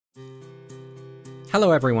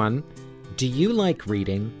Hello, everyone. Do you like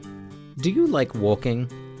reading? Do you like walking?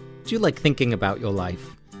 Do you like thinking about your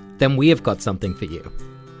life? Then we have got something for you.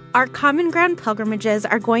 Our Common Ground pilgrimages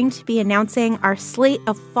are going to be announcing our slate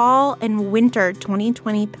of fall and winter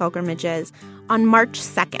 2020 pilgrimages on March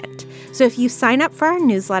 2nd. So if you sign up for our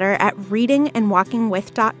newsletter at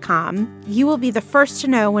readingandwalkingwith.com, you will be the first to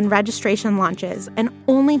know when registration launches, and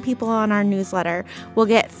only people on our newsletter will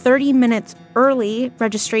get 30 minutes early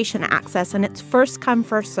registration access, and it's first come,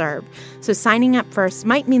 first served. So signing up first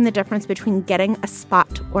might mean the difference between getting a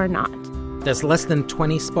spot or not. There's less than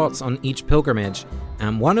 20 spots on each pilgrimage,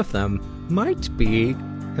 and one of them might be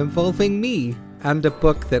involving me and a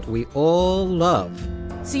book that we all love.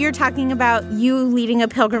 So you're talking about you leading a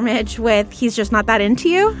pilgrimage with He's Just Not That Into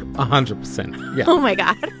You? 100%, yeah. Oh my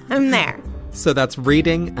God, I'm there. So that's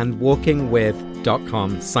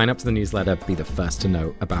readingandwalkingwith.com. Sign up to the newsletter, be the first to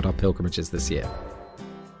know about our pilgrimages this year.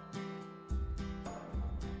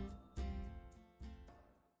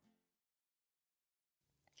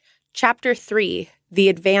 Chapter 3, The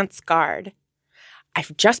Advance Guard.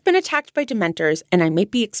 I've just been attacked by Dementors, and I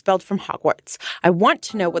might be expelled from Hogwarts. I want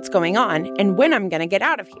to know what's going on and when I'm going to get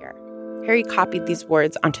out of here. Harry copied these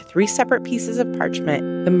words onto 3 separate pieces of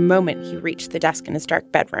parchment the moment he reached the desk in his dark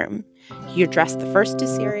bedroom. He addressed the first to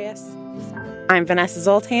Sirius. I'm Vanessa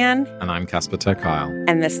Zoltan. And I'm Casper ter Kuile.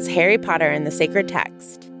 And this is Harry Potter and the Sacred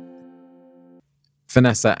Text.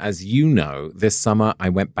 Vanessa, as you know, this summer I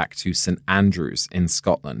went back to St. Andrews in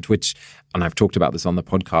Scotland, which, and I've talked about this on the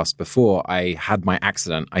podcast before, I had my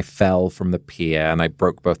accident. I fell from the pier and I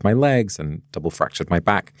broke both my legs and double fractured my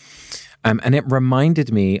back. And it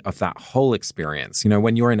reminded me of that whole experience. You know,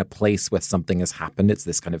 when you're in a place where something has happened, it's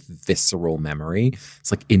this kind of visceral memory.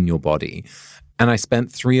 It's like in your body. And I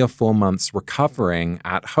spent 3 or 4 months recovering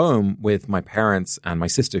at home with my parents and my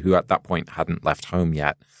sister, who at that point hadn't left home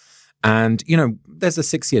yet. And, you know, there's a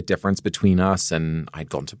 6-year difference between us, and I'd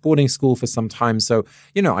gone to boarding school for some time. So,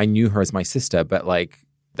 you know, I knew her as my sister, but like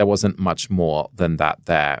there wasn't much more than that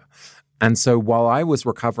there. And so while I was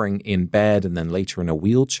recovering in bed and then later in a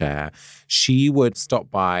wheelchair, she would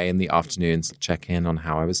stop by in the afternoons, check in on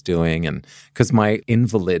how I was doing. And because my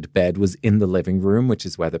invalid bed was in the living room, which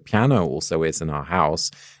is where the piano also is in our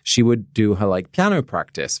house, she would do her like piano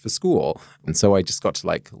practice for school. And so I just got to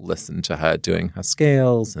like listen to her doing her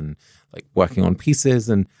scales and like working on pieces.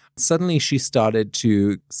 And suddenly she started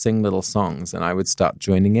to sing little songs and I would start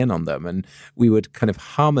joining in on them. And we would kind of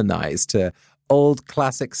harmonize to old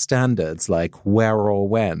classic standards like Where or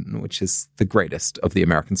When, which is the greatest of the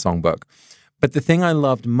American songbook. But the thing I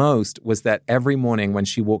loved most was that every morning when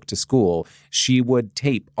she walked to school, she would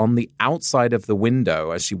tape on the outside of the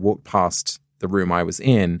window as she walked past the room I was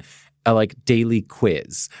in, a like daily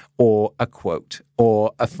quiz or a quote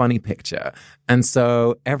or a funny picture. And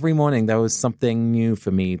so every morning there was something new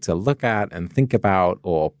for me to look at and think about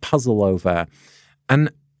or puzzle over. And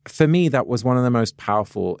for me, that was one of the most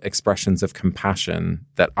powerful expressions of compassion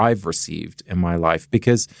that I've received in my life,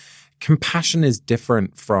 because compassion is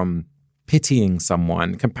different from pitying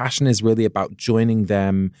someone. Compassion is really about joining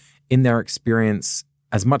them in their experience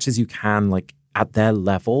as much as you can, like at their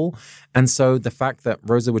level. And so the fact that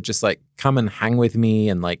Rosa would just like come and hang with me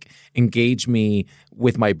and like engage me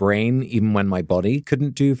with my brain, even when my body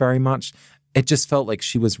couldn't do very much, it just felt like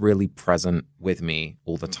she was really present with me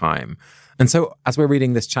all the time. And so as we're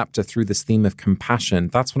reading this chapter through this theme of compassion,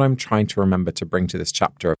 that's what I'm trying to remember to bring to this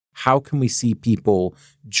chapter. How can we see people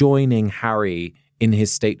joining Harry in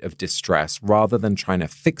his state of distress rather than trying to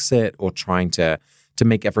fix it or trying to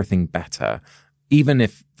make everything better? Even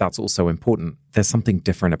if that's also important, there's something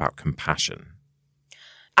different about compassion.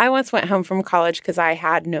 I once went home from college because I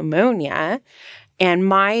had pneumonia. And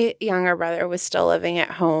my younger brother was still living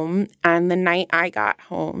at home. And the night I got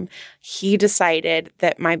home, he decided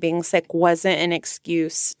that my being sick wasn't an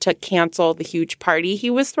excuse to cancel the huge party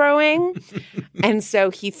he was throwing. And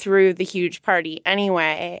so he threw the huge party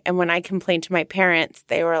anyway. And when I complained to my parents,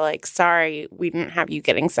 they were like, sorry, we didn't have you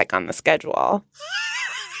getting sick on the schedule.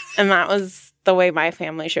 And that was the way my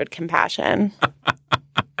family showed compassion.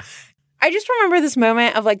 I just remember this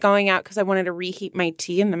moment of like going out because I wanted to reheat my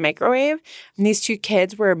tea in the microwave. And these 2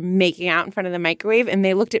 kids were making out in front of the microwave and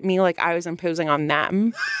they looked at me like I was imposing on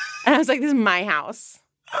them. And I was like, this is my house.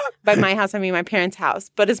 By my house, I mean my parents'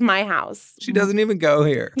 house, but it's my house. She doesn't even go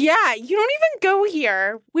here. Yeah, you don't even go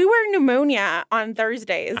here. We wear pneumonia on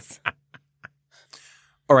Thursdays.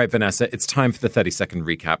 All right, Vanessa, it's time for the 30-second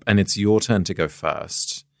recap, and it's your turn to go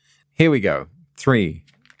first. Here we go. 3,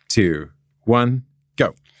 2, 1,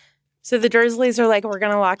 go. So the Dursleys are like, we're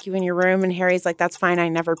going to lock you in your room. And Harry's like, that's fine. I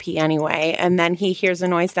never pee anyway. And then he hears a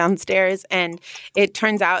noise downstairs. And it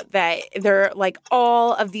turns out that there are like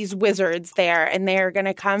all of these wizards there. And they're going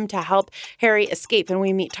to come to help Harry escape. And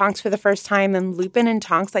we meet Tonks for the first time. And Lupin and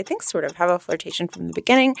Tonks, I think, sort of have a flirtation from the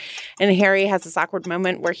beginning. And Harry has this awkward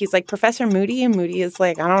moment where he's like, Professor Moody. And Moody is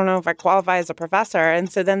like, I don't know if I qualify as a professor.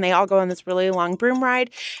 And so then they all go on this really long broom ride.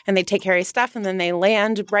 And they take Harry's stuff. And then they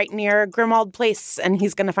land right near Grimmauld Place. And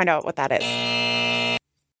he's going to find out what that is.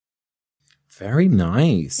 Very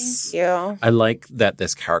nice. Thank you. I like that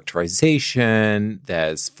there's characterization,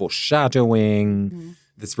 there's foreshadowing,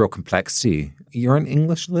 there's real complexity. You're an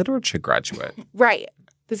English literature graduate. Right.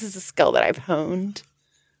 This is a skill that I've honed.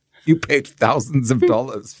 You paid thousands of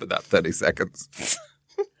dollars for that 30 seconds.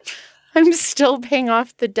 I'm still paying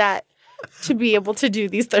off the debt to be able to do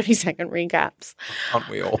these 30-second recaps. Aren't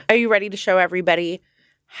we all? Are you ready to show everybody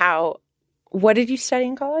what did you study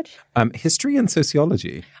in college? History and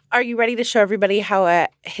sociology. Are you ready to show everybody how a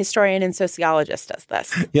historian and sociologist does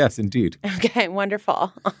this? Yes, indeed. Okay,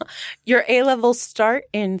 wonderful. Your A-levels start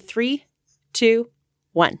in 3, 2,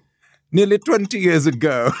 1. Nearly 20 years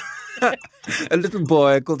ago, a little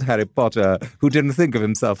boy called Harry Potter, who didn't think of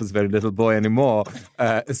himself as a very little boy anymore,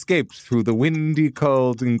 escaped through the windy,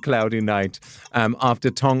 cold, and cloudy night. After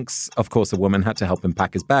Tonks, of course, a woman had to help him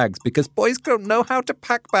pack his bags because boys don't know how to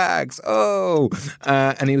pack bags.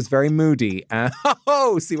 And he was very moody.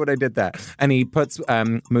 See what I did there? And he puts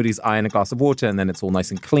Moody's eye in a glass of water, and then it's all nice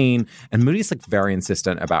and clean. And Moody's like very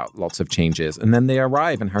insistent about lots of changes. And then they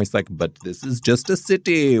arrive, and Harry's like, but this is just a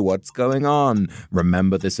city. What's going on?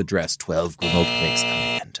 Remember this address, 12 Grimmauld Place,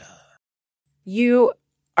 and enter. You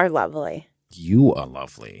are lovely. You are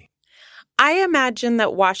lovely. I imagine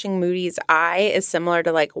that washing Moody's eye is similar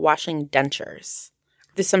to like washing dentures.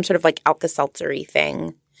 There's some sort of like Alka-Seltzer-y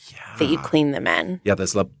thing that you clean them in. Yeah,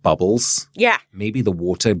 there's like bubbles. Yeah. Maybe the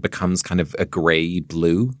water becomes kind of a gray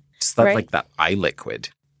blue. Just that, like that eye liquid.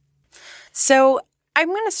 So I'm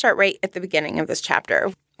going to start right at the beginning of this chapter,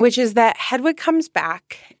 which is that Hedwig comes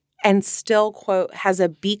back and still, quote, has a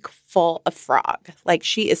beak full of frog. Like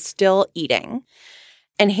she is still eating.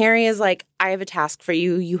 And Harry is like, I have a task for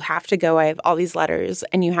you. You have to go. I have all these letters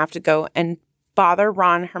and you have to go and bother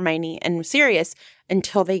Ron, Hermione, and Sirius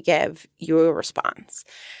until they give you a response.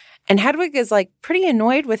 And Hedwig is like pretty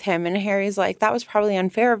annoyed with him. And Harry's like, that was probably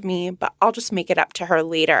unfair of me, but I'll just make it up to her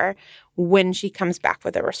later when she comes back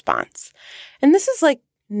with a response. And this is like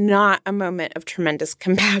not a moment of tremendous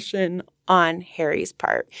compassion on Harry's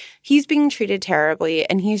part. He's being treated terribly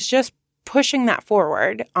and he's just pushing that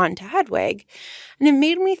forward onto Hedwig. And it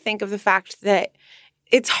made me think of the fact that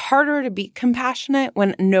it's harder to be compassionate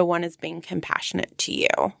when no one is being compassionate to you.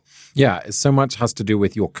 Yeah, so much has to do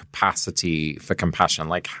with your capacity for compassion,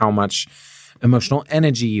 like how much emotional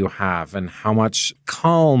energy you have and how much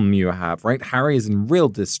calm you have, right? Harry is in real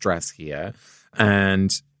distress here,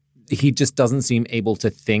 and he just doesn't seem able to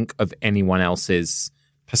think of anyone else's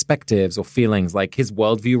perspectives or feelings. Like his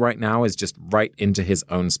worldview right now is just right into his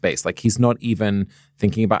own space. Like he's not even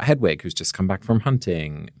thinking about Hedwig, who's just come back from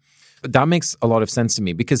hunting. But that makes a lot of sense to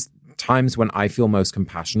me because times when I feel most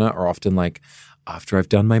compassionate are often like after I've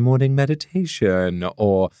done my morning meditation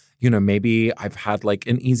or, you know, maybe I've had like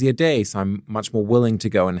an easier day. So I'm much more willing to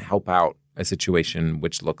go and help out a situation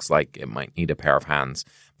which looks like it might need a pair of hands.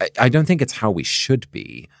 I don't think it's how we should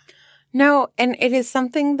be. No, and it is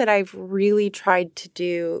something that I've really tried to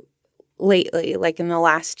do lately, like in the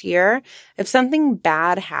last year. If something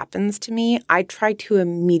bad happens to me, I try to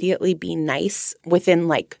immediately be nice within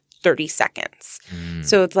like 30 seconds.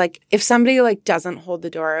 So it's like if somebody like doesn't hold the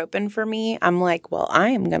door open for me, I'm like, well, I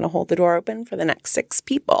am going to hold the door open for the next 6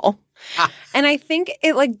 people. And I think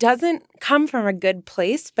it like doesn't come from a good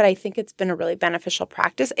place, but I think it's been a really beneficial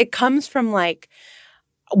practice. It comes from like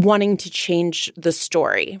wanting to change the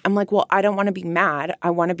story. I'm like, well, I don't want to be mad.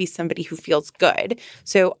 I want to be somebody who feels good.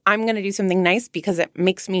 So I'm going to do something nice because it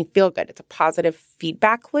makes me feel good. It's a positive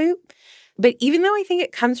feedback loop. But even though I think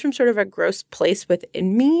it comes from sort of a gross place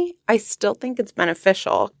within me, I still think it's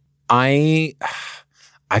beneficial. I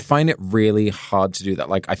find it really hard to do that.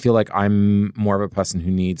 Like, I feel like I'm more of a person who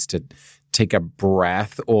needs to take a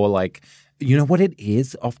breath or like, you know what it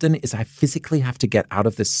is often is I physically have to get out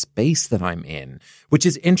of the space that I'm in, which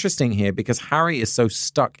is interesting here because Harry is so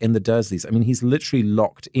stuck in the Dursleys. I mean, he's literally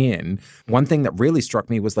locked in. One thing that really struck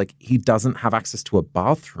me was like he doesn't have access to a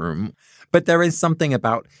bathroom, but there is something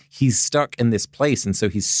about he's stuck in this place and so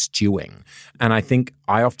he's stewing. And I think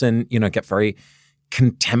I often, you know, get very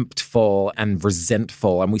contemptful and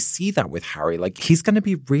resentful. And we see that with Harry. Like, he's going to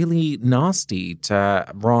be really nasty to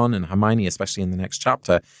Ron and Hermione, especially in the next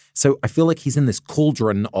chapter. So I feel like he's in this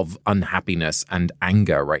cauldron of unhappiness and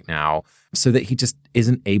anger right now, so that he just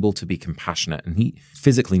isn't able to be compassionate. And he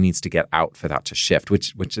physically needs to get out for that to shift,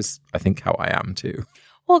 which is, I think, how I am too.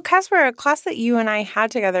 Well, Casper, a class that you and I had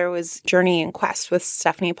together was Journey and Quest with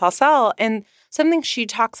Stephanie Paulsell. And something she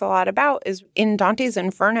talks a lot about is in Dante's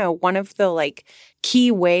Inferno, one of the key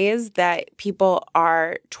ways that people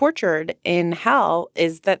are tortured in hell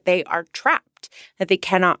is that they are trapped, that they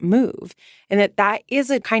cannot move. And that is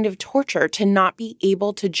a kind of torture to not be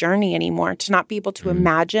able to journey anymore, to not be able to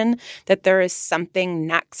imagine that there is something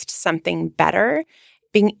next, something better.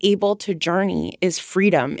 Being able to journey is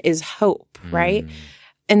freedom, is hope, right?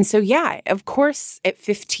 And so, yeah, of course, at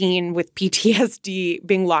 15 with PTSD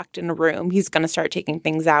being locked in a room, he's going to start taking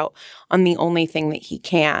things out on the only thing that he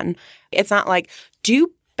can. It's not like, do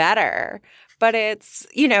better, but it's,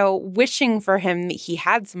 wishing for him that he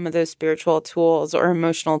had some of those spiritual tools or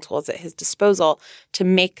emotional tools at his disposal to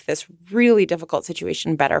make this really difficult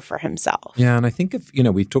situation better for himself. Yeah, and I think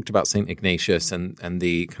we've talked about St. Ignatius and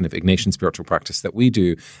the kind of Ignatian spiritual practice that we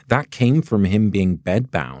do. That came from him being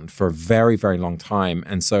bedbound for a very, very long time.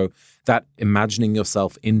 And so that imagining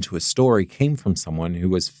yourself into a story came from someone who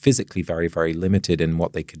was physically very, very limited in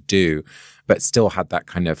what they could do, but still had that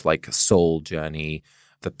kind of soul journey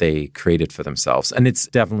that they created for themselves. And it's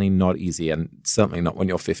definitely not easy, and certainly not when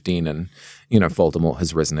you're 15 and, Voldemort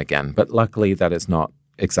has risen again. But luckily, that is not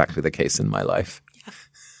exactly the case in my life. Yeah.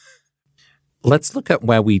 Let's look at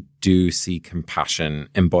where we do see compassion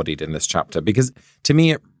embodied in this chapter, because to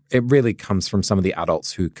me, it really comes from some of the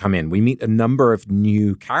adults who come in. We meet a number of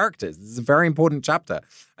new characters. This is a very important chapter.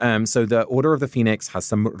 So the Order of the Phoenix has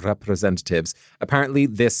some representatives. Apparently,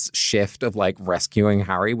 this shift of rescuing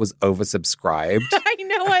Harry was oversubscribed. I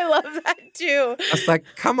know, I love that too. I was like,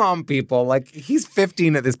 come on, people. He's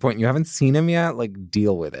 15 at this point. You haven't seen him yet?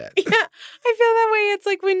 Deal with it. Yeah, I feel that way.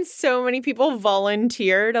 It's when so many people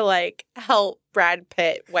volunteer to help Brad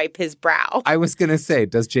Pitt wipe his brow. I was going to say,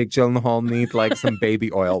 does Jake Gyllenhaal need some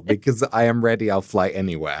baby oil? Because I am ready. I'll fly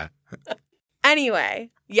anywhere. Anyway,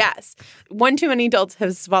 yes. One too many adults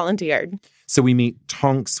has volunteered. So we meet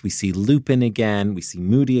Tonks, we see Lupin again, we see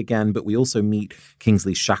Moody again, but we also meet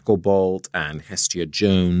Kingsley Shacklebolt and Hestia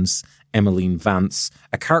Jones, Emmeline Vance,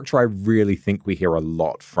 a character I really think we hear a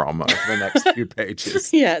lot from over the next few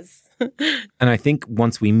pages. Yes. And I think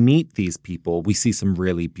once we meet these people, we see some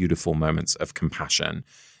really beautiful moments of compassion.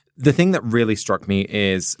 The thing that really struck me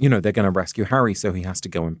is, they're going to rescue Harry, so he has to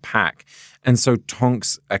go and pack. And so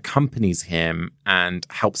Tonks accompanies him and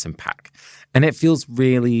helps him pack. And it feels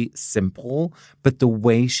really simple, but the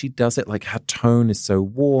way she does it, her tone is so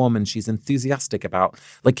warm and she's enthusiastic about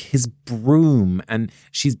his broom, and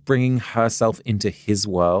she's bringing herself into his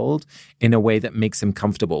world in a way that makes him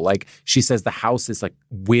comfortable. She says the house is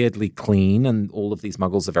weirdly clean and all of these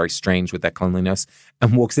muggles are very strange with their cleanliness,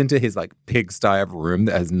 and walks into his pigsty of a room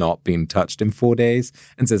that has not been touched in 4 days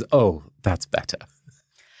and says, oh, that's better.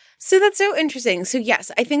 So that's so interesting. So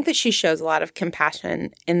yes, I think that she shows a lot of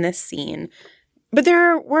compassion in this scene. But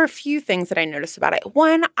there were a few things that I noticed about it.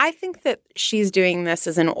 One, I think that she's doing this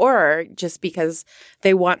as an Auror just because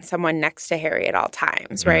they want someone next to Harry at all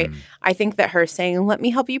times, right? I think that her saying, let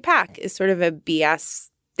me help you pack is sort of a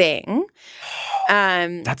BS thing.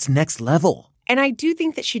 That's next level. And I do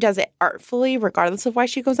think that she does it artfully, regardless of why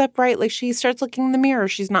she goes up, right? She starts looking in the mirror.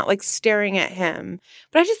 She's not staring at him.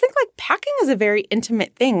 But I just think packing is a very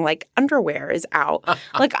intimate thing. Underwear is out.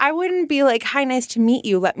 I wouldn't be hi, nice to meet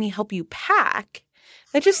you. Let me help you pack.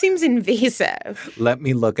 That just seems invasive. Let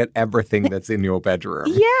me look at everything that's in your bedroom.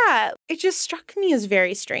 Yeah. It just struck me as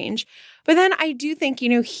very strange. But then I do think,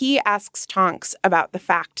 he asks Tonks about the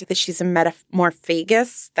fact that she's a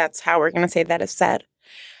metamorphagus. That's how we're going to say that is said.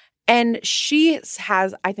 And she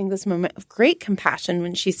has, I think, this moment of great compassion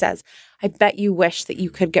when she says, I bet you wish that you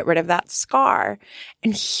could get rid of that scar.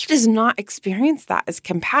 And he does not experience that as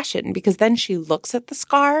compassion, because then she looks at the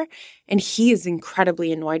scar and he is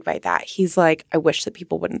incredibly annoyed by that. He's like, I wish that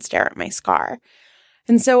people wouldn't stare at my scar.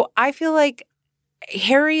 And so I feel like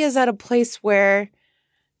Harry is at a place where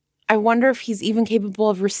I wonder if he's even capable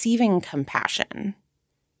of receiving compassion.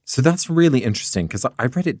 So that's really interesting, because I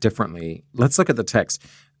read it differently. Let's look at the text.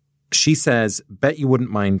 She says, bet you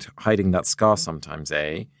wouldn't mind hiding that scar sometimes,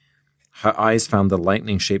 eh? Her eyes found the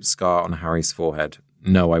lightning-shaped scar on Harry's forehead.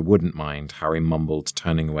 No, I wouldn't mind, Harry mumbled,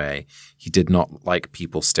 turning away. He did not like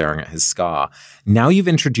people staring at his scar. Now you've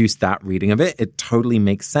introduced that reading of it, it totally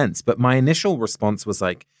makes sense. But my initial response was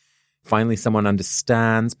finally someone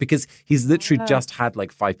understands, because he's literally just had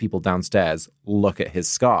like 5 people downstairs look at his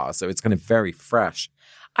scar. So it's kind of very fresh.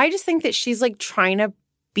 I just think that she's like trying to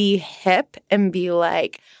be hip and be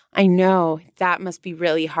like, I know that must be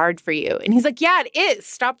really hard for you. And he's like, yeah, it is.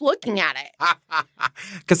 Stop looking at it.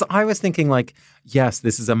 Because I was thinking like, yes,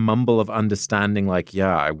 this is a mumble of understanding. Like,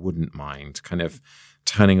 yeah, I wouldn't mind kind of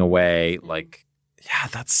turning away. Like, yeah,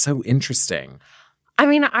 that's so interesting. I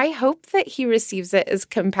mean, I hope that he receives it as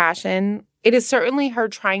compassion. It is certainly her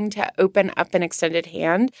trying to open up an extended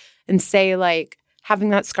hand and say, like, having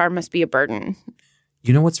that scar must be a burden.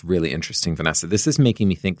 You know what's really interesting, Vanessa? This is making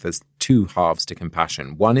me think there's 2 halves to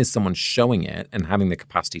compassion. One is someone showing it and having the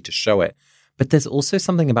capacity to show it. But there's also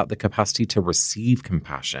something about the capacity to receive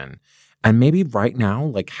compassion. And maybe right now,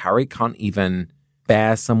 like, Harry can't even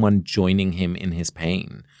bear someone joining him in his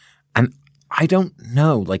pain. And I don't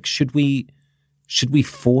know, like, should we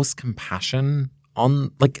force compassion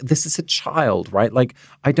on, like, this is a child, right? Like,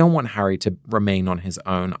 I don't want Harry to remain on his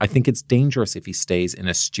own. I think it's dangerous if he stays in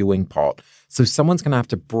a stewing pot. So someone's going to have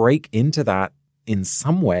to break into that in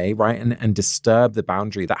some way, right? And disturb the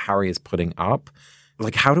boundary that Harry is putting up.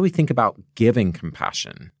 Like, how do we think about giving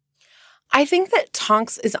compassion? I think that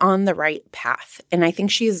Tonks is on the right path, and I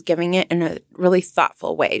think she is giving it in a really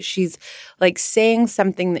thoughtful way. She's like saying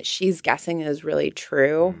something that she's guessing is really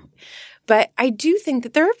true. But I do think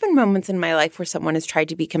that there have been moments in my life where someone has tried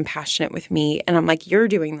to be compassionate with me, and I'm like, you're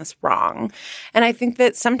doing this wrong. And I think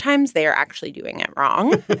that sometimes they are actually doing it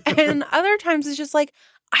wrong. And other times it's just like,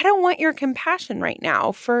 I don't want your compassion right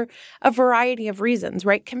now for a variety of reasons,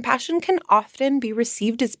 right? Compassion can often be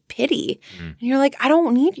received as pity. And you're like, I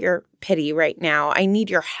don't need your pity right now. I need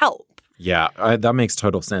your help. Yeah, that makes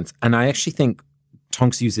total sense. And I actually think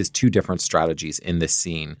Tonks uses 2 different strategies in this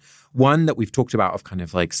scene. One that we've talked about of kind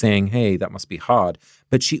of like saying, hey, that must be hard.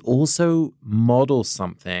 But she also models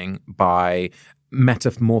something by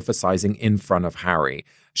metamorphosizing in front of Harry.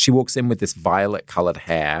 She walks in with this violet-colored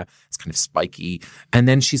hair. It's kind of spiky. And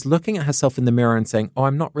then she's looking at herself in the mirror and saying, oh,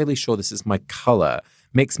 I'm not really sure this is my color.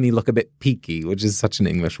 Makes me look a bit peaky, which is such an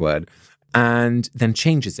English word. And then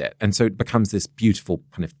changes it. And so it becomes this beautiful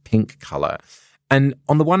kind of pink color. And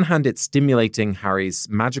on the one hand, it's stimulating Harry's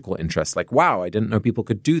magical interest. Like, wow, I didn't know people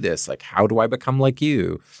could do this. Like, how do I become like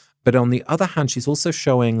you? But on the other hand, she's also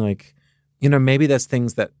showing like, you know, maybe there's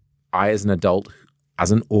things that I as an adult,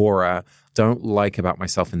 as an aura, don't like about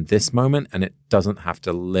myself in this moment. And it doesn't have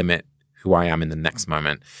to limit who I am in the next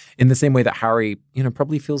moment. In the same way that Harry, you know,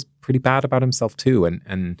 probably feels pretty bad about himself too.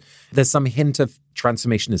 And there's some hint of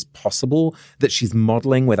transformation is possible that she's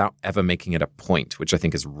modeling without ever making it a point, which I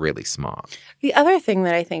think is really smart. The other thing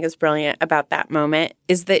that I think is brilliant about that moment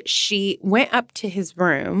is that she went up to his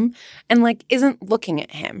room and like isn't looking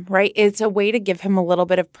at him, right? It's a way to give him a little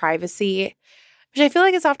bit of privacy, which I feel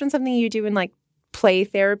like is often something you do in like play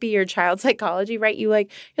therapy or child psychology, right? You're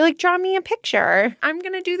like, draw me a picture. I'm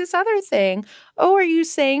going to do this other thing. Oh, are you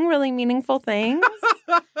saying really meaningful things?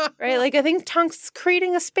 Right? Like, I think Tonks is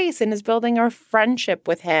creating a space and is building a friendship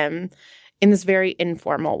with him in this very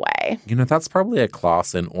informal way. You know, that's probably a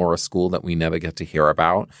class in Aura School that we never get to hear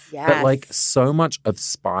about. Yes. But like so much of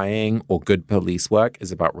spying or good police work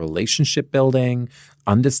is about relationship building,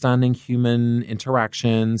 understanding human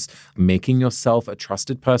interactions, making yourself a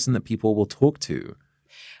trusted person that people will talk to.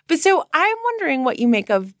 But so I'm wondering what you make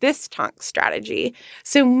of this Tonks strategy.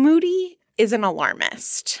 So Moody is an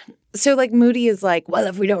alarmist. So like Moody is like, well,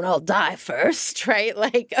 if we don't all die first, right?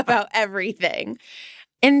 Like about everything.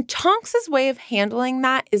 And Tonks' way of handling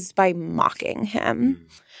that is by mocking him.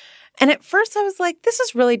 And at first I was like, this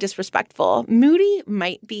is really disrespectful. Moody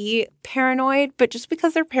might be paranoid, but just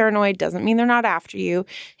because they're paranoid doesn't mean they're not after you.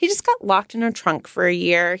 He just got locked in a trunk for a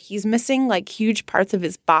year. He's missing like huge parts of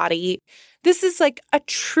his body. This is like a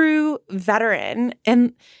true veteran,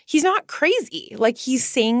 and he's not crazy. Like, he's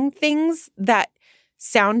saying things that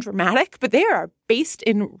sound dramatic, but they are based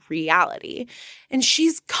in reality. And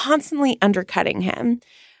she's constantly undercutting him.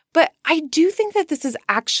 But I do think that this is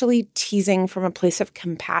actually teasing from a place of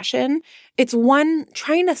compassion. It's one,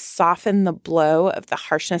 trying to soften the blow of the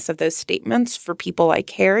harshness of those statements for people like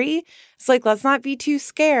Harry. It's like, let's not be too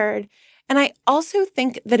scared. And I also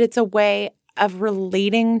think that it's a way of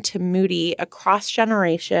relating to Moody across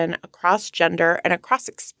generation, across gender, and across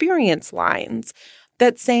experience lines.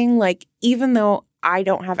 That's saying, like, even though I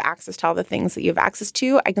don't have access to all the things that you have access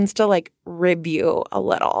to, I can still like rib you a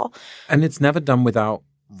little. And it's never done without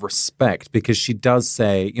respect, because she does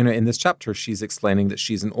say, you know, in this chapter, she's explaining that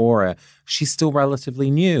she's an aura. She's still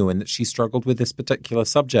relatively new and that she struggled with this particular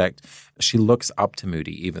subject. She looks up to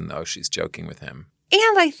Moody, even though she's joking with him.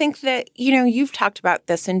 And I think that, you've talked about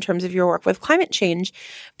this in terms of your work with climate change,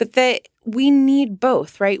 but that we need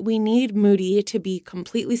both, right? We need Moody to be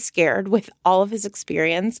completely scared with all of his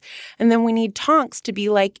experience. And then we need Tonks to be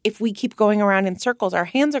like, if we keep going around in circles, our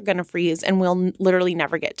hands are going to freeze and we'll literally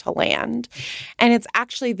never get to land. And it's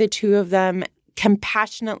actually the two of them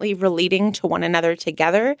compassionately relating to one another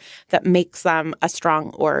together that makes them a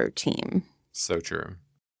strong Auror team. So true.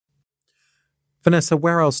 Vanessa,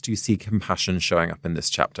 where else do you see compassion showing up in this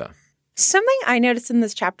chapter? Something I noticed in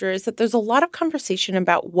this chapter is that there's a lot of conversation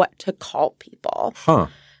about what to call people. Huh.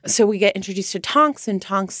 So we get introduced to Tonks, and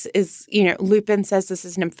Tonks is, Lupin says this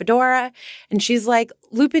is Nymphadora, and she's like,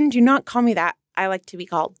 Lupin, do not call me that. I like to be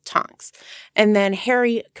called Tonks. And then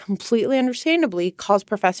Harry, completely understandably, calls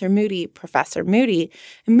Professor Moody,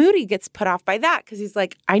 and Moody gets put off by that because he's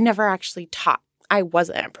like, I never actually taught. I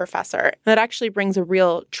wasn't a professor. That actually brings a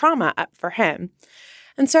real trauma up for him.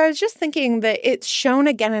 And so I was just thinking that it's shown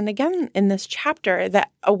again and again in this chapter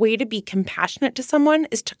that a way to be compassionate to someone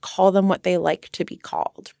is to call them what they like to be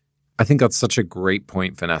called. I think that's such a great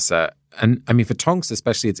point, Vanessa. And I mean, for Tonks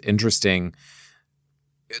especially, it's interesting.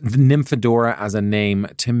 The Nymphadora as a name,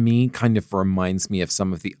 to me, kind of reminds me of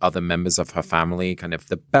some of the other members of her family, kind of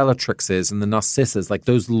the Bellatrixes and the Narcissus, like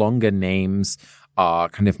those longer names are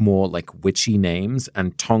kind of more like witchy names.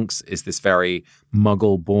 And Tonks is this very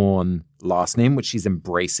muggle-born last name, which she's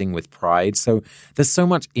embracing with pride. So there's so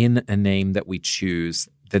much in a name that we choose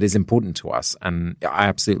that is important to us. And I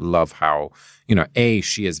absolutely love how,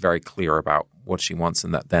 she is very clear about what she wants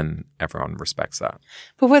and that then everyone respects that.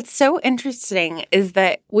 But what's so interesting is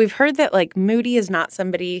that we've heard that like Moody is not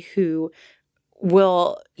somebody who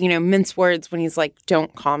will, mince words when he's like,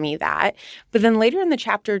 don't call me that. But then later in the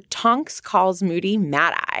chapter, Tonks calls Moody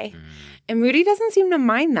Mad Eye. And Moody doesn't seem to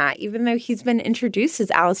mind that, even though he's been introduced as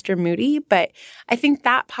Alistair Moody. But I think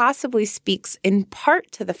that possibly speaks in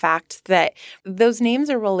part to the fact that those names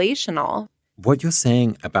are relational. What you're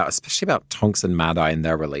saying about, especially about Tonks and Mad Eye and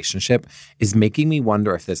their relationship, is making me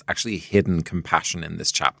wonder if there's actually hidden compassion in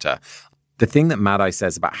this chapter. The thing that Mad Eye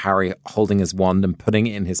says about Harry holding his wand and putting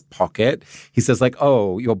it in his pocket, he says like,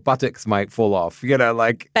 oh, your buttocks might fall off,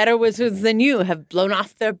 like... Better wizards than you have blown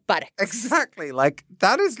off their buttocks. Exactly. Like,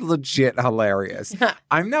 that is legit hilarious.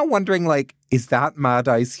 I'm now wondering, like, is that Mad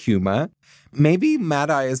Eye's humor? Maybe Mad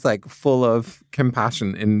Eye is like full of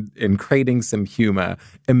compassion in creating some humor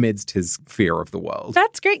amidst his fear of the world.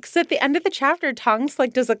 That's great, because at the end of the chapter, Tonks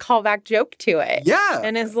like does a callback joke to it. Yeah.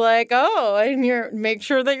 And is like, oh, and make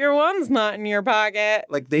sure that your wand's not in your pocket.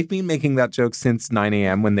 Like they've been making that joke since 9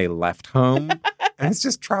 a.m. when they left home. And it's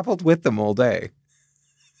just traveled with them all day.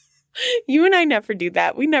 You and I never do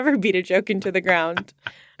that. We never beat a joke into the ground.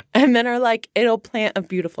 And then are like, it'll plant a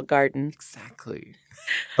beautiful garden. Exactly.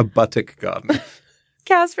 A buttock garden.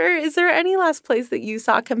 Casper, is there any last place that you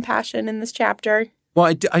saw compassion in this chapter?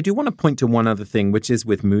 Well, I do want to point to one other thing, which is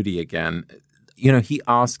with Moody again. He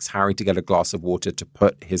asks Harry to get a glass of water to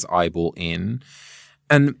put his eyeball in.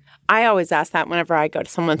 And I always ask that whenever I go to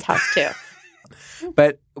someone's house, too.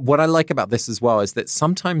 But what I like about this as well is that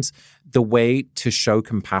sometimes the way to show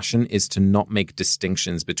compassion is to not make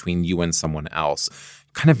distinctions between you and someone else.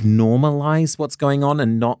 Kind of normalize what's going on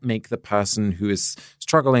and not make the person who is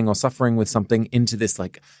struggling or suffering with something into this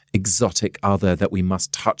like exotic other that we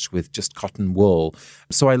must touch with just cotton wool.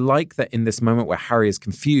 So I like that in this moment where Harry is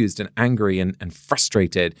confused and angry and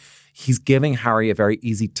frustrated, he's giving Harry a very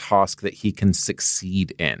easy task that he can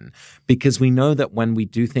succeed in. Because we know that when we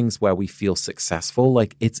do things where we feel successful,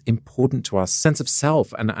 like it's important to our sense of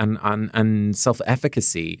self and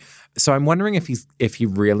self-efficacy. So I'm wondering if he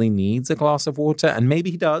really needs a glass of water, and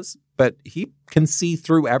maybe he does, but he can see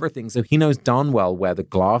through everything. So he knows darn well where the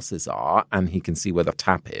glasses are and he can see where the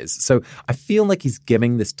tap is. So I feel like he's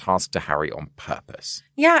giving this task to Harry on purpose.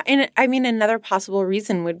 Yeah. And I mean, another possible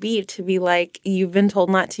reason would be to be like, you've been told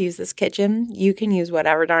not to use this kitchen. You can use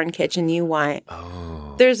whatever darn kitchen you want.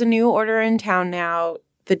 Oh. There's a new order in town now.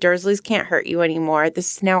 The Dursleys can't hurt you anymore.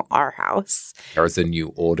 This is now our house. There's a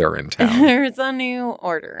new order in town. There's a new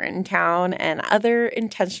order in town, and other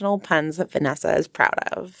intentional puns that Vanessa is proud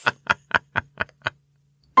of.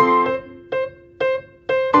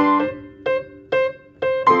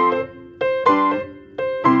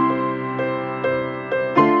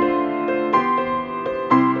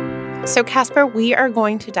 So, Casper, we are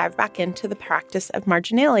going to dive back into the practice of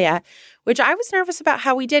marginalia, which I was nervous about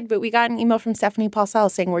how we did, but we got an email from Stephanie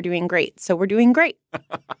Paulsell saying we're doing great. So we're doing great.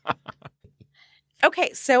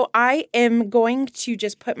 Okay, so I am going to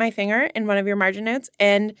just put my finger in one of your margin notes,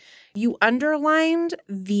 and you underlined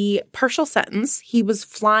the partial sentence. He was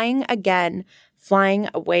flying again, flying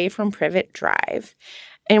away from Privet Drive.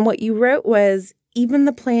 And what you wrote was, even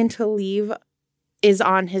the plan to leave is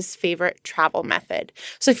on his favorite travel method.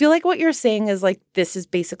 So I feel like what you're saying is like, this is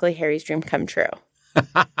basically Harry's dream come true.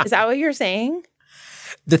 Is that what you're saying?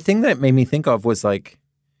 The thing that it made me think of was like,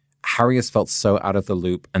 Harry has felt so out of the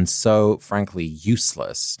loop and so, frankly,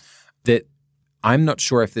 useless that I'm not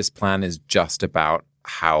sure if this plan is just about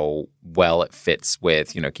how well it fits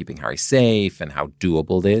with, keeping Harry safe and how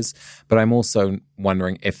doable it is. But I'm also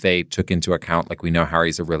wondering if they took into account, like, we know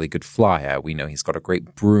Harry's a really good flyer. We know he's got a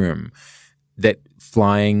great broom. That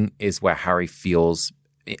flying is where Harry feels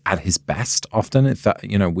at his best often.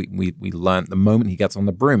 We learned the moment he gets on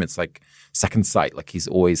the broom, it's like second sight, like he's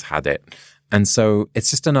always had it. And so it's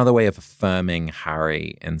just another way of affirming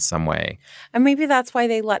Harry in some way. And maybe that's why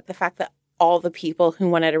they let the fact that all the people who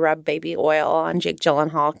wanted to rub baby oil on Jake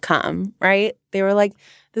Gyllenhaal come, right? They were like,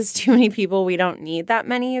 there's too many people. We don't need that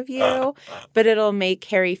many of you. But it'll make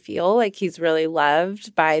Harry feel like he's really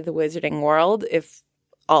loved by the wizarding world if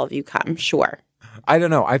all of you come, sure. I don't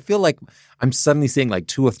know. I feel like I'm suddenly seeing like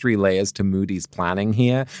 2 or 3 layers to Moody's planning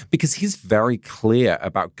here because he's very clear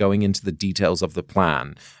about going into the details of the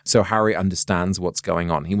plan. So Harry understands what's going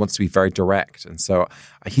on. He wants to be very direct. And so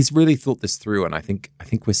he's really thought this through. And I think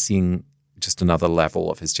we're seeing just another level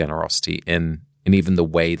of his generosity in even the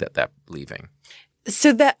way that they're leaving.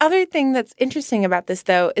 So the other thing that's interesting about this,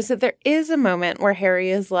 though, is that there is a moment where Harry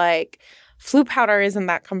is like, flu powder isn't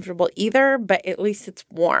that comfortable either, but at least it's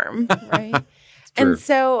warm, right? And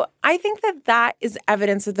so I think that is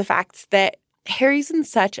evidence of the fact that Harry's in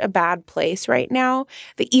such a bad place right now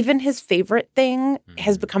that even his favorite thing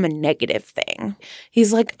has become a negative thing.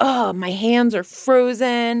 He's like, oh, my hands are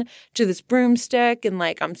frozen to this broomstick and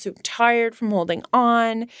like I'm so tired from holding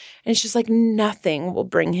on. And it's just like nothing will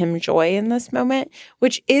bring him joy in this moment,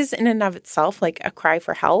 which is in and of itself like a cry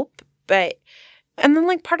for help. And then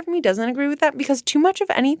like part of me doesn't agree with that because too much of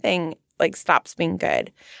anything like stops being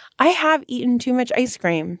good. I have eaten too much ice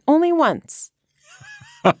cream only once.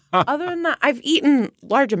 Other than that, I've eaten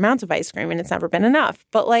large amounts of ice cream and it's never been enough.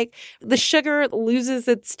 But like the sugar loses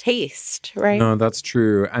its taste, right? No, that's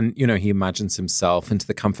true. And, he imagines himself into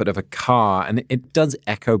the comfort of a car. And it does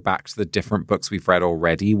echo back to the different books we've read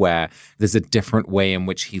already where there's a different way in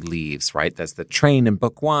which he leaves, right? There's the train in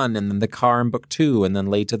book 1 and then the car in book 2 and then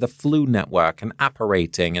later the flu network and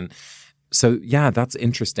apparating. And so, yeah, that's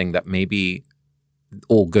interesting that maybe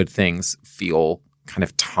all good things feel kind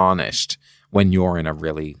of tarnished when you're in a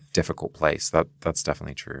really difficult place. That's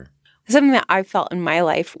definitely true. Something that I've felt in my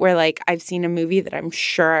life where like I've seen a movie that I'm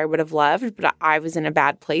sure I would have loved, but I was in a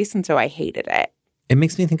bad place and so I hated it. It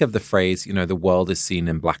makes me think of the phrase, the world is seen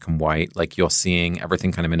in black and white, like you're seeing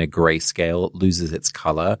everything kind of in a grayscale, it loses its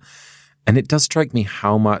color. And it does strike me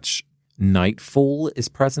how much nightfall is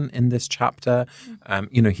present in this chapter.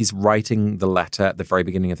 He's writing the letter at the very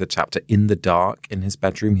beginning of the chapter in the dark in his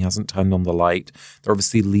bedroom. He hasn't turned on the light. They're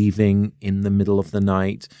obviously leaving in the middle of the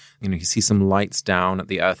night. You see some lights down at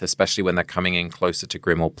the earth, especially when they're coming in closer to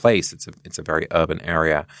Grimmauld Place. It's a very urban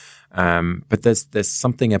area. But there's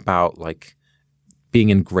something about like being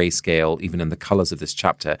in grayscale, even in the colors of this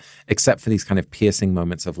chapter, except for these kind of piercing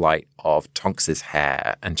moments of light of Tonks's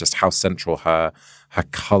hair and just how central her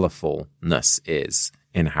colorfulness is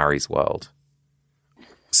in Harry's world.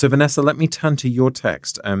 So Vanessa, let me turn to your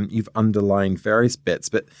text. You've underlined various bits,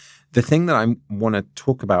 but the thing that I want to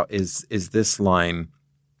talk about is this line,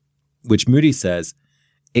 which Moody says,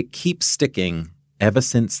 "It keeps sticking ever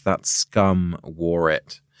since that scum wore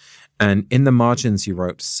it." And in the margins, you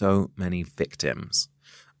wrote so many victims.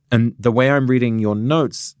 And the way I'm reading your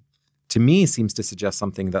notes, to me, seems to suggest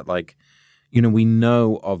something that, like, we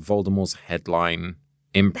know of Voldemort's headline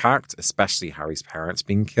impact, especially Harry's parents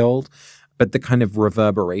being killed. But the kind of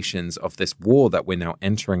reverberations of this war that we're now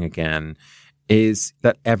entering again is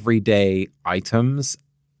that everyday items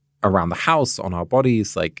around the house, on our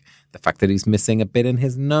bodies, like the fact that he's missing a bit in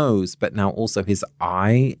his nose, but now also his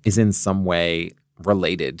eye is in some way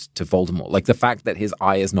related to Voldemort. Like the fact that his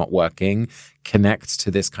eye is not working connects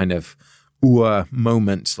to this kind of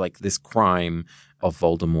moment, like this crime of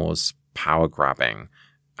Voldemort's power grabbing.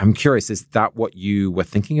 I'm curious, is that what you were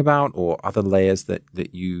thinking about or other layers that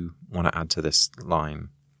you want to add to this line?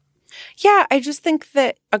 Yeah, I just think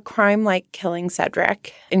that a crime like killing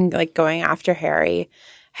Cedric and like going after Harry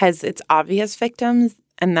has its obvious victims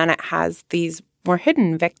and then it has these more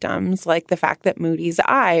hidden victims, like the fact that Moody's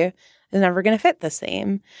eye is never going to fit the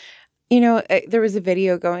same. There was a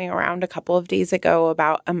video going around a couple of days ago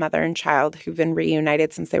about a mother and child who've been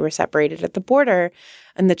reunited since they were separated at the border.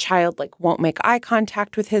 And the child like won't make eye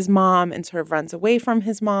contact with his mom and sort of runs away from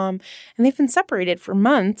his mom. And they've been separated for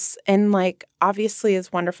months. And like, obviously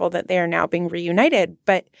it's wonderful that they are now being reunited.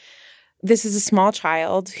 But this is a small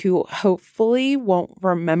child who hopefully won't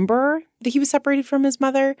remember that he was separated from his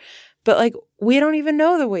mother. But like, we don't even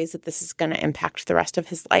know the ways that this is going to impact the rest of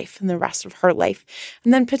his life and the rest of her life.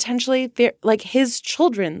 And then potentially like his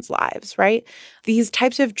children's lives, right? These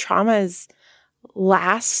types of traumas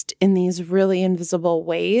last in these really invisible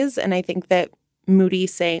ways. And I think that Moody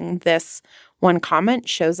saying this one comment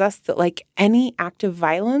shows us that like any act of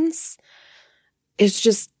violence is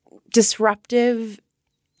just disruptive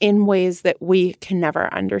in ways that we can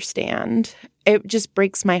never understand. It just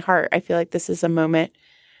breaks my heart. I feel like this is a moment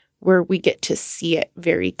where we get to see it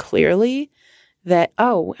very clearly that,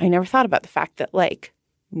 oh, I never thought about the fact that like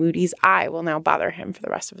Moody's eye will now bother him for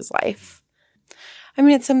the rest of his life. I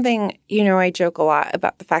mean, it's something, I joke a lot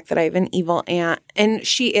about the fact that I have an evil aunt, and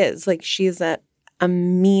she's a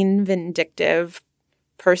mean, vindictive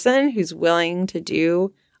person who's willing to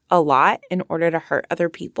do a lot in order to hurt other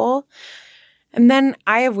people. And then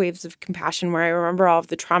I have waves of compassion where I remember all of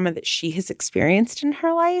the trauma that she has experienced in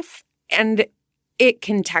her life, and it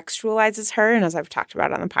contextualizes her. And as I've talked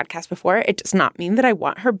about on the podcast before, it does not mean that I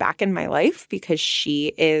want her back in my life because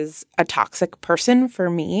she is a toxic person for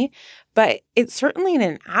me. But it certainly in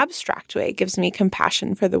an abstract way gives me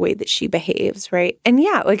compassion for the way that she behaves, right? And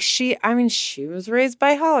yeah, like she was raised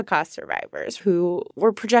by Holocaust survivors who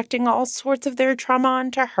were projecting all sorts of their trauma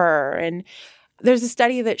onto her. And there's a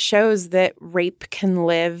study that shows that rape can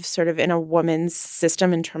live sort of in a woman's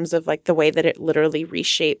system in terms of like the way that it literally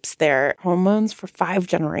reshapes their hormones for 5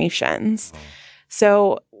 generations.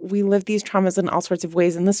 So we live these traumas in all sorts of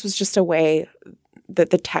ways. And this was just a way that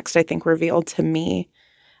the text, I think, revealed to me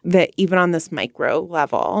that even on this micro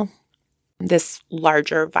level, this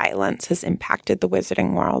larger violence has impacted the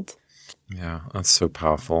wizarding world. Yeah, that's so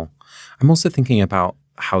powerful. I'm also thinking about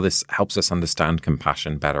how this helps us understand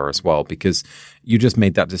compassion better as well, because you just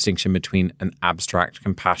made that distinction between an abstract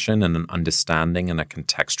compassion and an understanding and a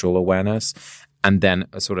contextual awareness, and then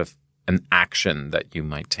a sort of an action that you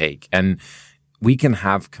might take. And we can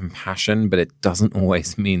have compassion, but it doesn't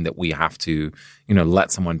always mean that we have to,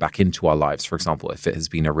 let someone back into our lives, for example, if it has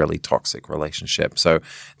been a really toxic relationship. So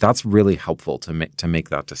that's really helpful to make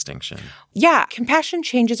that distinction. Yeah, compassion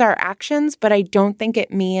changes our actions, but I don't think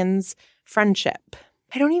it means friendship.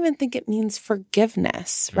 I don't even think it means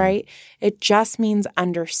forgiveness, right? It just means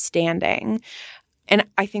understanding. And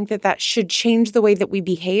I think that should change the way that we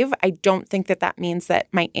behave. I don't think that means that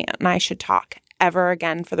my aunt and I should talk ever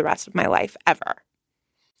again for the rest of my life, ever.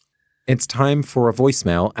 It's time for a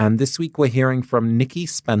voicemail, and this week we're hearing from Nikki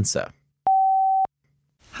Spencer.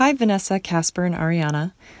 Hi, Vanessa, Casper, and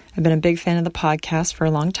Ariana. I've been a big fan of the podcast for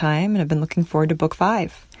a long time, and I've been looking forward to book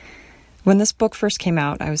 5. When this book first came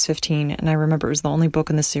out, I was 15, and I remember it was the only book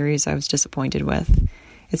in the series I was disappointed with.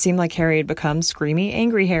 It seemed like Harry had become screamy,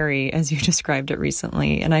 angry Harry, as you described it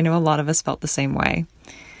recently, and I know a lot of us felt the same way.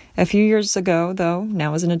 A few years ago, though,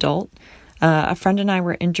 now as an adult, a friend and I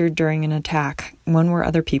were injured during an attack, one where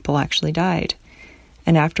other people actually died.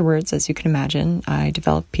 And afterwards, as you can imagine, I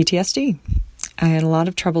developed PTSD. I had a lot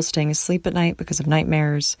of trouble staying asleep at night because of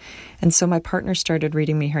nightmares, and so my partner started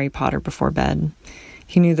reading me Harry Potter before bed.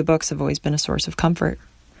 He knew the books have always been a source of comfort.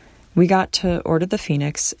 We got to Order the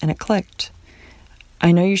Phoenix, and it clicked.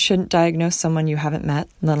 I know you shouldn't diagnose someone you haven't met,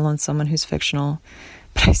 let alone someone who's fictional,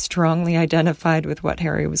 but I strongly identified with what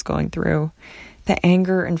Harry was going through. The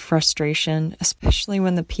anger and frustration, especially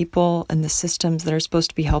when the people and the systems that are supposed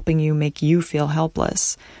to be helping you make you feel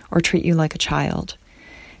helpless or treat you like a child.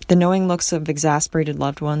 The knowing looks of exasperated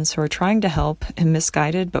loved ones who are trying to help in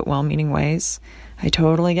misguided but well-meaning ways. I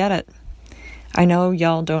totally get it. I know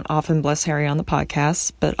y'all don't often bless Harry on the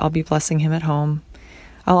podcast, but I'll be blessing him at home.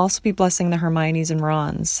 I'll also be blessing the Hermiones and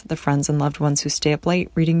Rons, the friends and loved ones who stay up late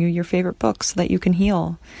reading you your favorite books so that you can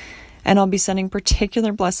heal. And I'll be sending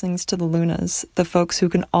particular blessings to the Lunas, the folks who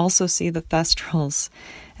can also see the Thestrals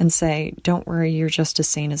and say, don't worry, you're just as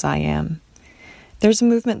sane as I am. There's a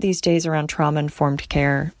movement these days around trauma-informed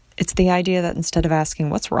care. It's the idea that instead of asking,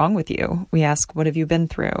 what's wrong with you? We ask, what have you been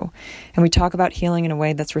through? And we talk about healing in a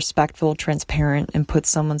way that's respectful, transparent, and puts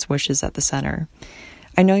someone's wishes at the center.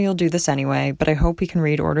 I know you'll do this anyway, but I hope we can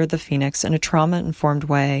read Order of the Phoenix in a trauma-informed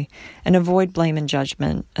way and avoid blame and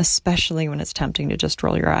judgment, especially when it's tempting to just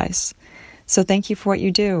roll your eyes. So thank you for what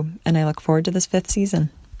you do, and I look forward to this 5th season.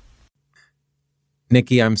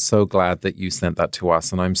 Nikki, I'm so glad that you sent that to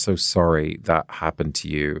us, and I'm so sorry that happened to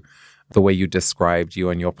you. The way you described you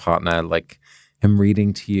and your partner, like him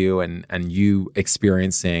reading to you and you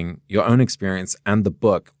experiencing your own experience and the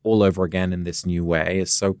book all over again in this new way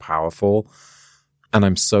is so powerful. And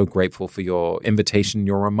I'm so grateful for your invitation,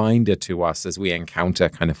 your reminder to us as we encounter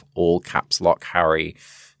kind of all caps lock Harry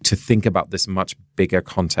to think about this much bigger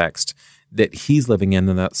context that he's living in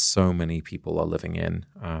and that so many people are living in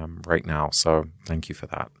right now. So thank you for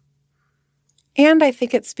that. And I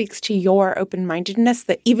think it speaks to your open-mindedness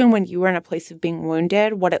that even when you were in a place of being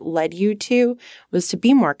wounded, what it led you to was to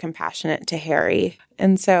be more compassionate to Harry.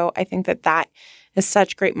 And so I think that that is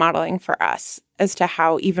such great modeling for us as to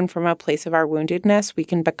how even from a place of our woundedness, we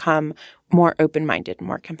can become more open-minded,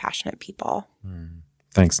 more compassionate people.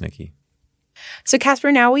 Thanks, Nikki. So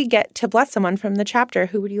Casper, now we get to bless someone from the chapter.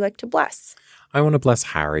 Who would you like to bless? I want to bless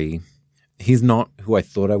Harry. He's not who I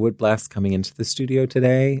thought I would bless coming into the studio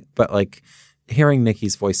today, but like hearing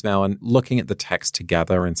Nikki's voicemail and looking at the text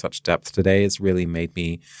together in such depth today has really made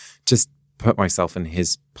me just put myself in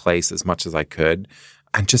his place as much as I could.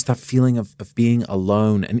 And just that feeling of being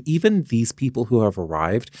alone. And even these people who have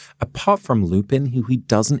arrived, apart from Lupin, who he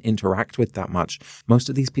doesn't interact with that much, most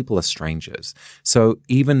of these people are strangers. So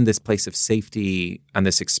even this place of safety and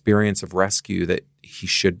this experience of rescue that he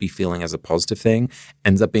should be feeling as a positive thing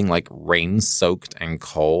ends up being like rain-soaked and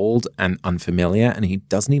cold and unfamiliar. And he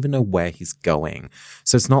doesn't even know where he's going.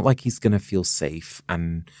 So it's not like he's going to feel safe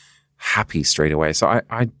and happy straight away. So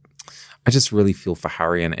I just really feel for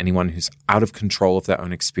Harry and anyone who's out of control of their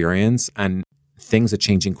own experience, and things are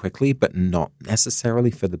changing quickly, but not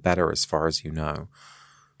necessarily for the better as far as you know.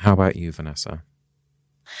 How about you, Vanessa?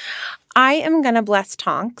 I am going to bless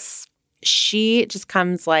Tonks. She just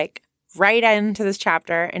comes like right into this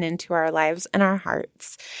chapter and into our lives and our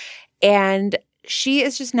hearts. And she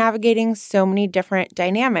is just navigating so many different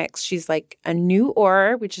dynamics. She's like a new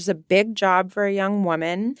Auror, which is a big job for a young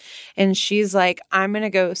woman. And she's like, I'm going to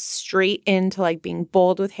go straight into like being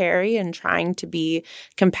bold with Harry and trying to be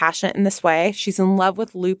compassionate in this way. She's in love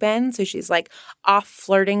with Lupin. So she's like off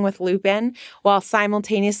flirting with Lupin while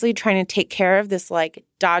simultaneously trying to take care of this like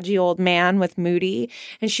dodgy old man with Moody.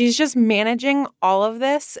 And she's just managing all of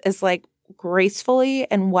this as like gracefully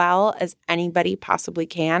and well as anybody possibly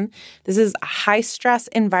can. This is a high-stress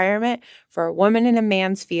environment for a woman in a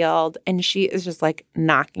man's field, and she is just like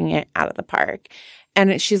knocking it out of the park.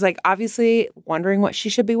 And she's like obviously wondering what she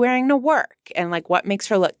should be wearing to work and like what makes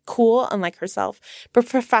her look cool and like herself, but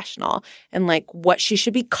professional, and like what she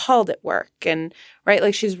should be called at work. And right,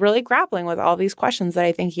 like she's really grappling with all these questions that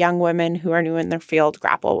I think young women who are new in their field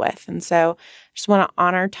grapple with. And so I just want to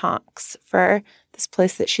honor Tonks for this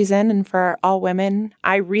place that she's in and for all women.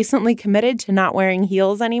 I recently committed to not wearing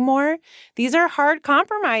heels anymore. These are hard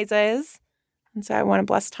compromises. And so I want to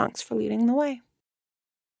bless Tonks for leading the way.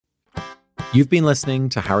 You've been listening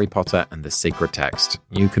to Harry Potter and the Sacred Text.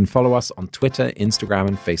 You can follow us on Twitter, Instagram,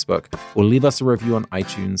 and Facebook, or leave us a review on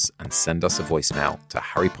iTunes and send us a voicemail to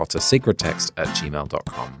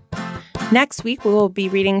harrypottersacredtext@gmail.com. Next week, we will be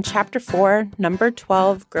reading Chapter 4, Number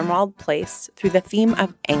 12, Grimmauld Place, through the theme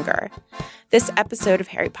of anger. This episode of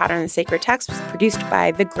Harry Potter and the Sacred Text was produced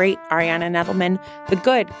by the great Ariana Nettleman, the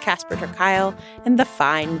good Casper ter Kuile, and the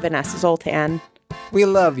fine Vanessa Zoltan. We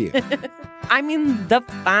love you. I mean, the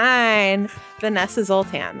fine Vanessa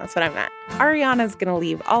Zoltan. That's what I meant. Ariana's going to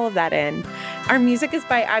leave all of that in. Our music is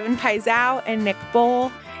by Ivan Paisau and Nick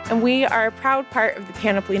Bowl, and we are a proud part of the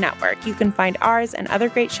Panoply Network. You can find ours and other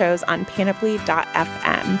great shows on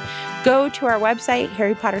panoply.fm. Go to our website,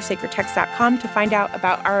 harrypottersacredtext.com, to find out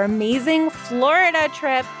about our amazing Florida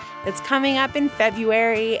trip that's coming up in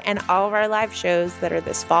February and all of our live shows that are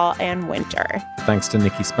this fall and winter. Thanks to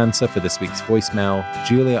Nikki Spencer for this week's voicemail,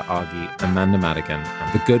 Julia Argy, Amanda Madigan,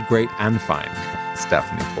 and the good, great, and fine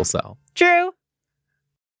Stephanie Purcell. True.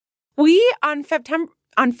 We on September.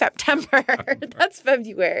 That's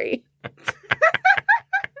February.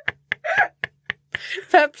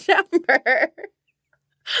 September.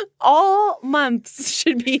 All months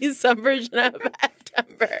should be some version of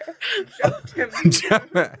September.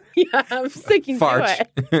 Yeah, I'm sticking to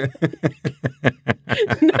it.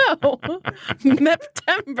 No,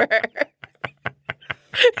 September.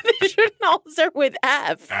 They shouldn't all start with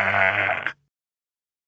F.